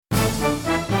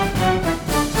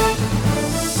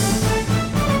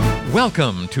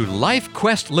Welcome to Life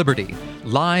Quest Liberty,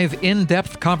 live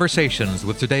in-depth conversations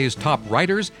with today's top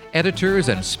writers, editors,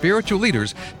 and spiritual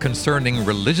leaders concerning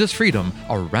religious freedom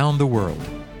around the world.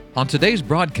 On today's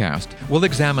broadcast, we'll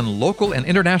examine local and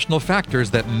international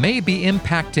factors that may be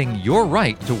impacting your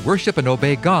right to worship and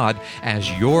obey God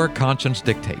as your conscience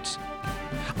dictates.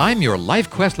 I'm your Life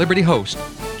Quest Liberty host,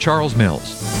 Charles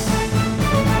Mills.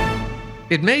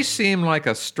 It may seem like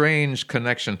a strange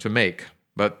connection to make,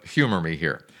 but humor me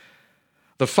here.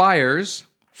 The fires,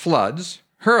 floods,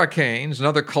 hurricanes, and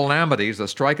other calamities that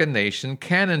strike a nation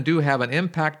can and do have an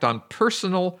impact on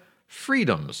personal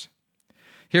freedoms.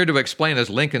 Here to explain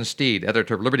is Lincoln Steed,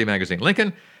 editor of Liberty Magazine.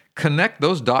 Lincoln, connect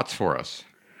those dots for us.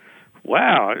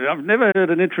 Wow, I've never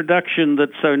heard an introduction that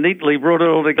so neatly brought it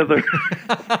all together.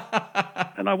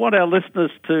 And I want our listeners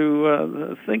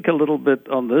to think a little bit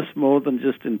on this more than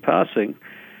just in passing.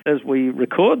 As we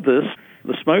record this,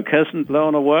 the smoke hasn't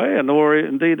blown away, and or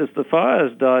indeed as the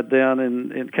fires died down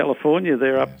in California,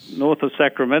 they're up north of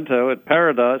Sacramento at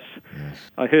Paradise. Yes.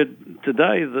 I heard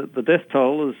today that the death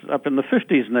toll is up in the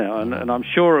 50s now, and I'm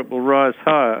sure it will rise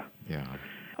higher. Yeah.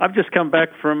 I've just come back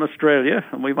from Australia,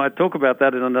 and we might talk about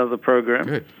that in another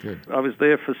program. Good. I was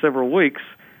there for several weeks,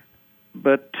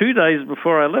 but 2 days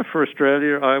before I left for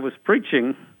Australia, I was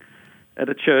preaching at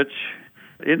a church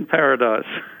in Paradise.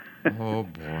 Oh,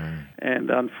 boy.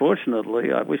 And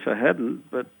unfortunately, I wish I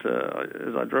hadn't, but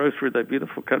as I drove through that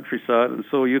beautiful countryside and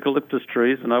saw eucalyptus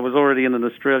trees, and I was already in an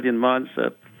Australian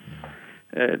mindset,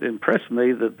 it impressed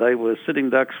me that they were sitting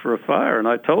ducks for a fire. And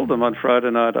I told them on Friday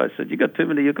night, I said, "You got too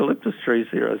many eucalyptus trees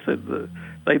here." I said,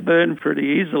 "They burn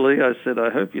pretty easily." I said,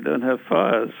 "I hope you don't have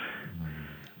fires."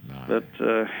 Nice.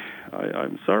 But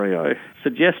I'm sorry I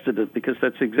suggested it, because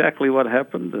that's exactly what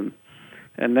happened.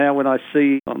 And now when I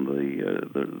see on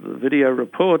the video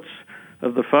reports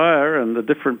of the fire and the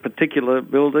different particular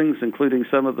buildings, including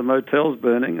some of the motels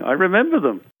burning, I remember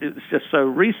them. It's just so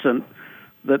recent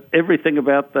that everything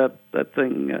about that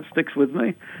thing sticks with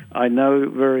me. I know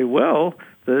very well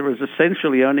there was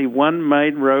essentially only one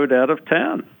main road out of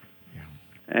town. Yeah.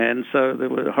 And so there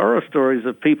were horror stories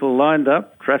of people lined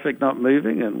up, traffic not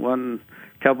moving, and one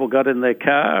couple got in their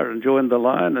car and joined the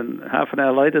line, and half an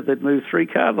hour later they'd moved 3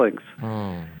 car lengths.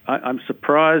 Oh. I'm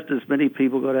surprised as many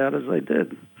people got out as they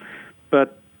did.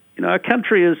 But, you know, our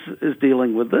country is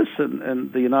dealing with this,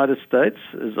 and the United States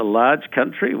is a large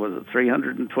country,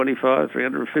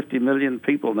 350 million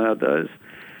people nowadays.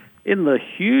 In the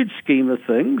huge scheme of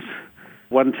things,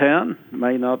 one town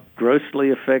may not grossly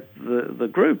affect the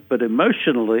group, but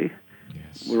emotionally,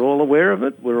 yes, we're all aware of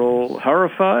it, we're all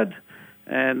horrified,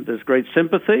 and there's great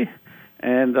sympathy,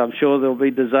 and I'm sure there'll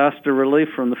be disaster relief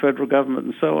from the federal government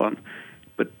and so on.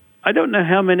 But I don't know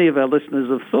how many of our listeners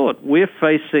have thought we're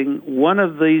facing one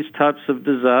of these types of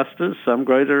disasters, some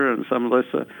greater and some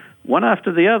lesser, one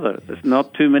after the other. There's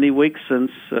not too many weeks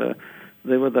since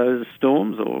there were those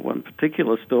storms, or one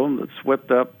particular storm that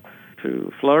swept up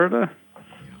to Florida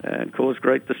and caused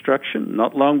great destruction.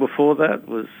 Not long before that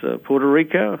was Puerto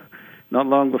Rico. Not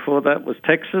long before that was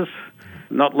Texas.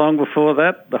 Not long before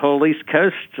that, the whole East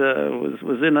Coast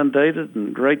was inundated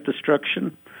and great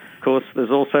destruction. Of course,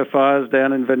 there's also fires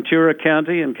down in Ventura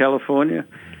County in California.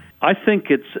 I think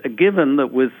it's a given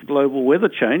that with global weather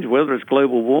change, whether it's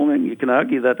global warming, you can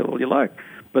argue that all you like,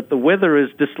 but the weather is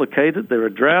dislocated. There are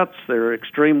droughts, there are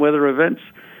extreme weather events,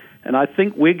 and I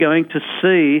think we're going to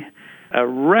see a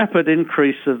rapid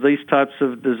increase of these types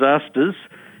of disasters,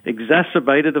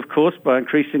 exacerbated, of course, by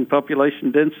increasing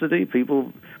population density,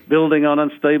 people building on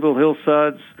unstable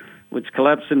hillsides, which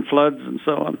collapse in floods and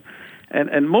so on.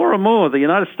 And more and more, the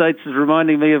United States is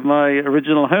reminding me of my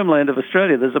original homeland of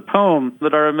Australia. There's a poem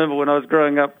that I remember when I was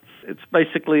growing up. It's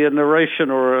basically a narration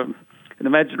or an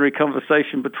imaginary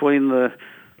conversation between the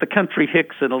country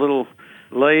hicks in a little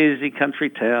lazy country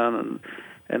town,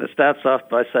 and it starts off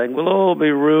by saying, "We'll all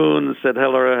be ruined," said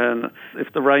Halloran,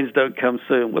 "if the rains don't come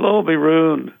soon. We'll all be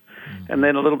ruined." And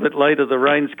then a little bit later, the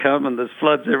rains come and there's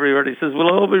floods everywhere. He says,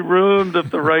 "We'll all be ruined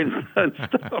if the rains don't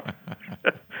stop."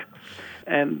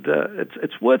 And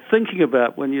it's worth thinking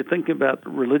about when you think about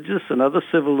religious and other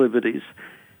civil liberties.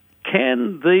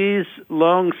 Can these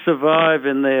long survive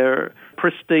in their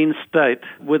pristine state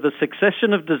with a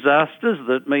succession of disasters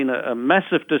that mean a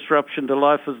massive disruption to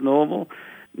life as normal,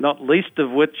 not least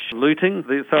of which looting?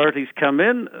 The authorities come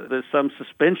in, there's some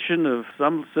suspension of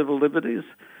some civil liberties.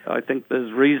 I think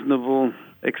there's reasonable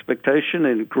expectation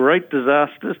in great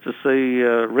disasters to see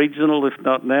regional, if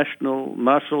not national,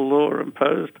 martial law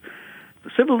imposed. The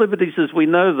civil liberties as we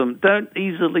know them don't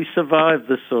easily survive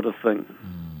this sort of thing.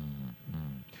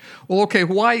 Well, okay,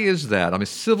 why is that? I mean,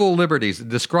 civil liberties.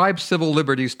 Describe civil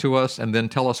liberties to us and then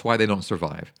tell us why they don't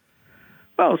survive.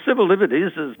 Well, civil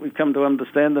liberties, as we've come to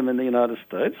understand them in the United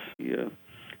States, the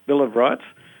Bill of Rights,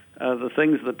 are the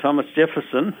things that Thomas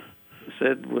Jefferson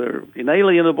said were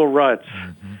inalienable rights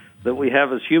that we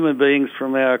have as human beings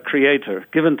from our Creator,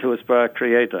 given to us by our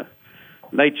Creator.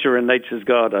 Nature and nature's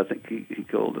God, I think he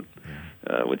called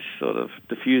it, which sort of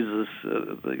diffuses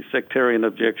the sectarian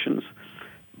objections.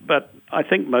 But I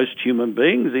think most human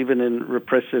beings, even in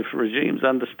repressive regimes,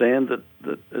 understand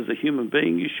that as a human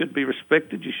being you should be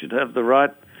respected, you should have the right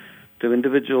to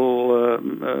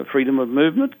individual freedom of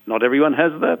movement. Not everyone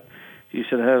has that. You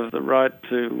should have the right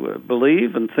to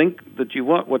believe and think that you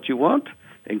want what you want,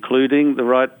 including the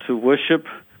right to worship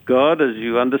God as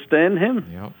you understand Him.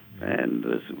 Yep. And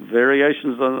there's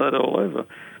variations on that all over.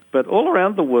 But all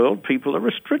around the world, people are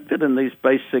restricted in these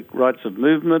basic rights of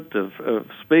movement, of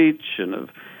speech, and of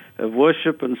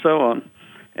worship, and so on.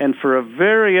 And for a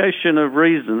variation of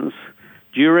reasons,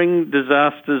 during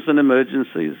disasters and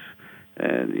emergencies,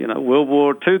 and, World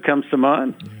War II comes to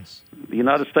mind. Yes. The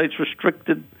United States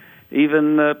restricted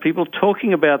even people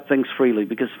talking about things freely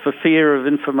because for fear of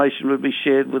information would be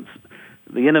shared with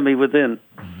the enemy within.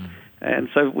 Mm-hmm. And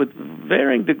so with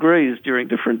varying degrees during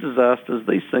different disasters,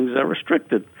 these things are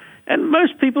restricted. And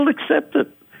most people accept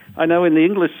it. I know in the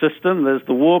English system there's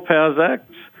the War Powers Act.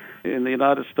 In the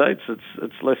United States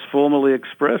it's less formally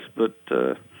expressed, but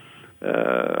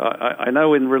I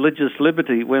know in religious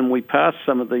liberty when we pass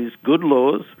some of these good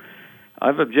laws,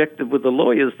 I've objected with the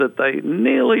lawyers that they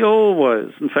nearly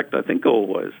always, in fact I think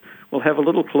always, will have a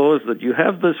little clause that you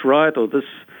have this right or this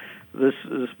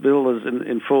bill is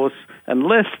in force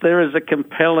unless there is a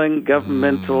compelling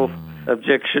governmental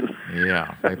objection.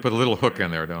 Yeah, they put a little hook in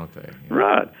there, don't they? Yeah.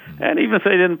 Right. And even if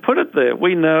they didn't put it there,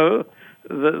 we know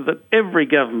that every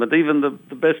government, even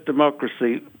the best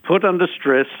democracy, put under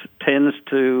stress tends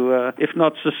to, if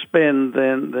not suspend,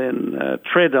 then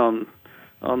tread on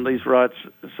these rights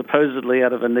supposedly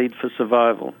out of a need for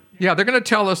survival. Yeah, they're going to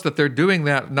tell us that they're doing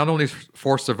that not only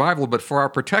for survival, but for our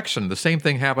protection. The same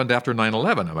thing happened after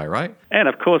 9/11, am I right? And,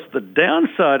 of course, the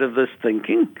downside of this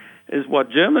thinking is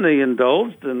what Germany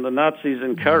indulged and the Nazis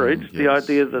encouraged, the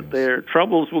idea that their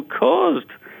troubles were caused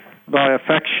by a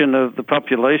faction of the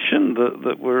population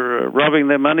that were robbing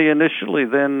their money initially,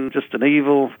 then just an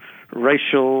evil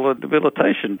racial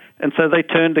debilitation. And so they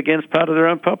turned against part of their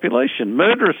own population,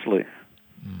 murderously.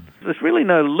 There's really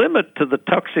no limit to the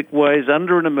toxic ways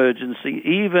under an emergency,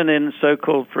 even in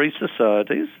so-called free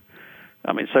societies.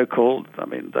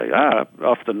 They are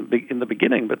often in the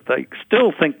beginning, but they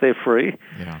still think they're free.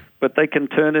 Yeah. But they can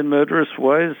turn in murderous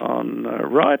ways on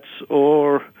rights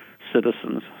or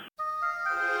citizens.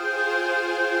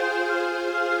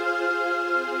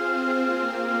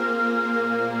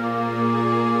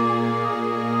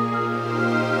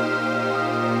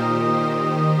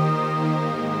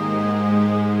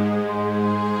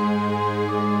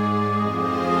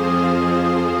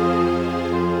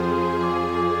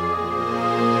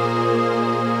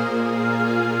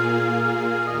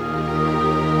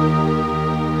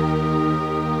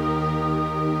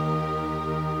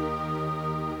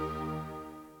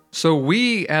 So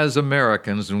we as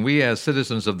Americans and we as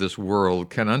citizens of this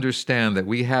world can understand that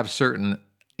we have certain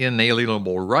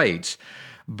inalienable rights,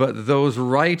 but those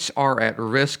rights are at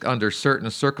risk under certain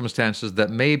circumstances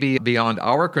that may be beyond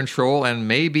our control and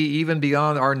maybe even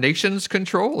beyond our nation's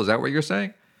control. Is that what you're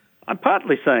saying? I'm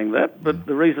partly saying that, but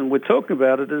the reason we're talking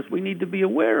about it is we need to be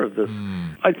aware of this.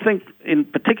 I think,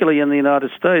 particularly in the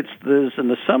United States, there's an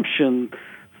assumption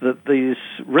that these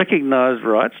recognized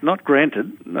rights, not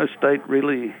granted, no state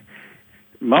really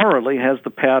morally has the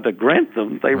power to grant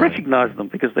them. They recognize them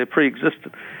because they're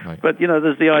pre-existent. Right. But,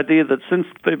 there's the idea that since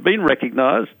they've been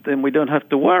recognized, then we don't have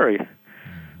to worry.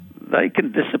 They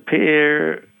can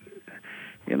disappear,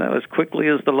 as quickly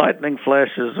as the lightning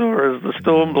flashes or as the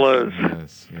storm blows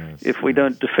if we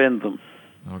don't defend them.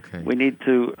 Okay. We need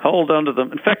to hold on to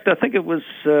them. In fact, I think it was...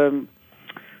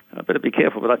 I better be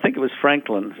careful, but I think it was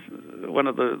Franklin, one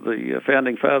of the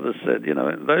founding fathers, said,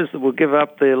 those that will give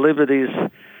up their liberties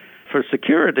for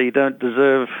security don't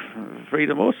deserve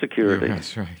freedom or security. Yeah,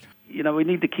 that's right. We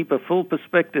need to keep a full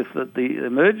perspective that the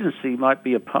emergency might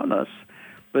be upon us,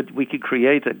 but we could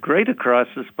create a greater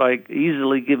crisis by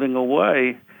easily giving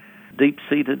away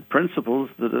deep-seated principles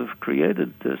that have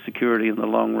created security in the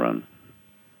long run.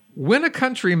 When a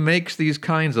country makes these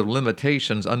kinds of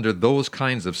limitations under those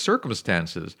kinds of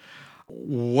circumstances,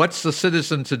 what's the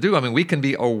citizen to do? I mean, we can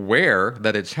be aware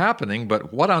that it's happening,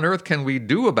 but what on earth can we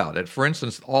do about it? For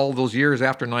instance, all those years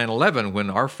after 9/11, when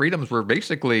our freedoms were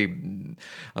basically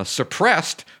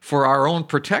suppressed for our own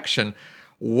protection,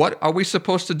 what are we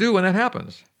supposed to do when that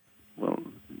happens? Well,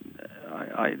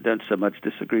 I don't so much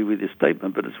disagree with your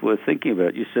statement, but it's worth thinking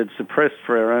about. You said suppressed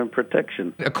for our own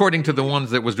protection. According to the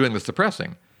ones that was doing the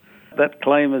suppressing. That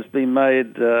claim has been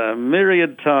made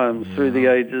myriad times through the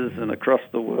ages and across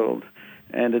the world,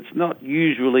 and it's not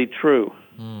usually true.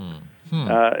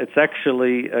 It's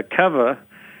actually a cover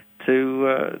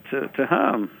to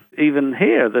harm. Even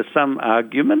here, there's some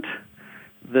argument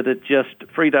that it just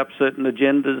freed up certain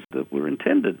agendas that were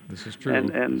intended. This is true.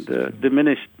 And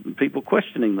diminished people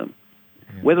questioning them.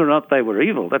 Yeah. Whether or not they were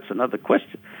evil, that's another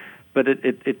question. But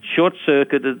it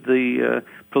short-circuited the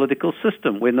political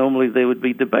system, where normally there would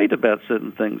be debate about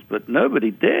certain things, but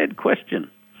nobody dared question.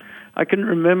 I can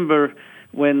remember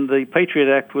when the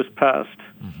Patriot Act was passed,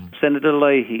 Senator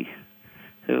Leahy,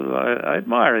 who I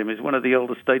admire him, he's one of the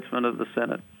older statesmen of the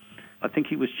Senate. I think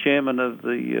he was chairman of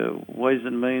the Ways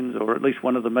and Means, or at least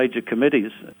one of the major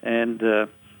committees, and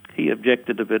he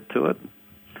objected a bit to it.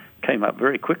 Came up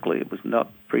very quickly. It was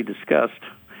not pre-discussed.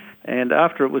 And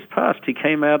after it was passed, he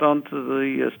came out onto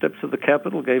the steps of the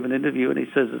Capitol, gave an interview, and he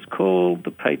says, it's called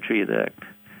the Patriot Act.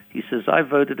 He says, I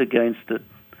voted against it.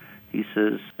 He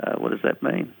says, what does that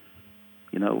mean?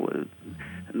 You know,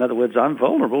 in other words, I'm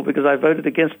vulnerable because I voted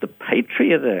against the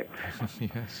Patriot Act.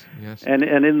 Yes. And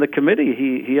in the committee,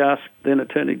 he asked then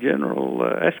Attorney General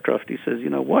Ashcroft, he says,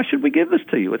 why should we give this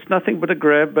to you? It's nothing but a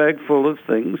grab bag full of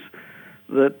things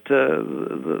that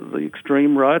the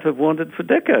extreme right have wanted for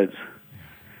decades.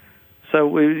 So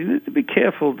we need to be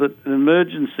careful that an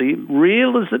emergency,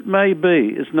 real as it may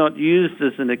be, is not used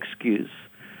as an excuse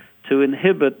to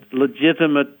inhibit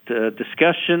legitimate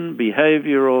discussion,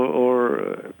 behavior,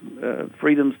 or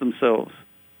freedoms themselves.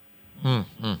 And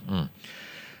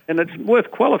it's worth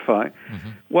qualifying.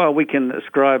 While we can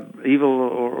ascribe evil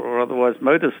or otherwise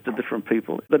motives to different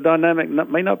people, the dynamic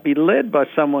may not be led by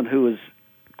someone who is,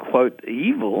 quote,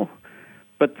 evil,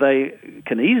 but they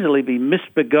can easily be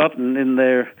misbegotten in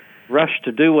their rush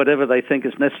to do whatever they think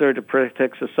is necessary to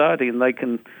protect society, and they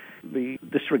can be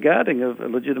disregarding of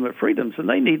legitimate freedoms, and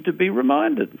they need to be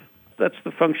reminded. That's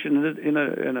the function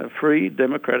in a free,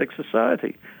 democratic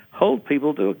society. Hold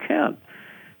people to account,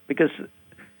 because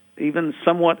even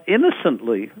somewhat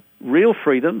innocently, real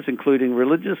freedoms, including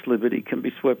religious liberty, can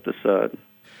be swept aside.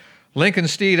 Lincoln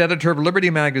Steed, editor of Liberty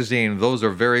Magazine. Those are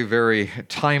very, very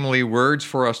timely words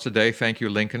for us today. Thank you,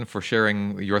 Lincoln, for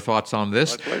sharing your thoughts on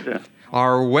this. My pleasure.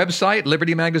 Our website,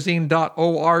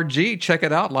 libertymagazine.org. Check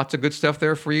it out. Lots of good stuff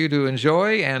there for you to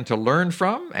enjoy and to learn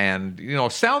from. And,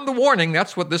 sound the warning.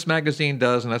 That's what this magazine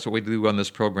does, and that's what we do on this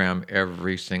program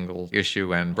every single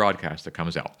issue and broadcast that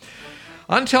comes out.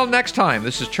 Until next time,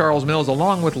 this is Charles Mills,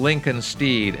 along with Lincoln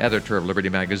Steed, editor of Liberty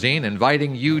Magazine,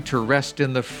 inviting you to rest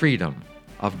in the freedom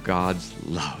of God's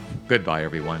love. Goodbye,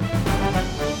 everyone.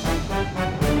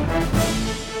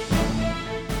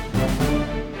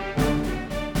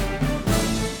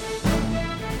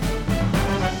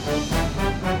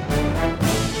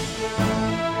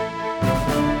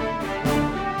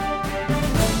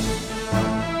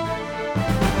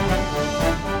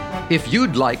 If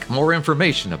you'd like more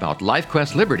information about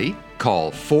LifeQuest Liberty,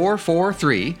 call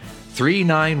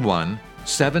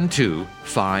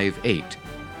 443-391-7258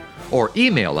 or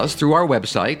email us through our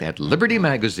website at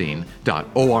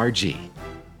libertymagazine.org.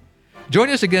 Join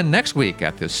us again next week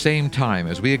at this same time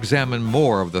as we examine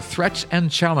more of the threats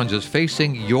and challenges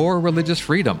facing your religious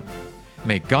freedom.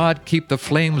 May God keep the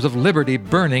flames of liberty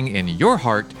burning in your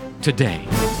heart today.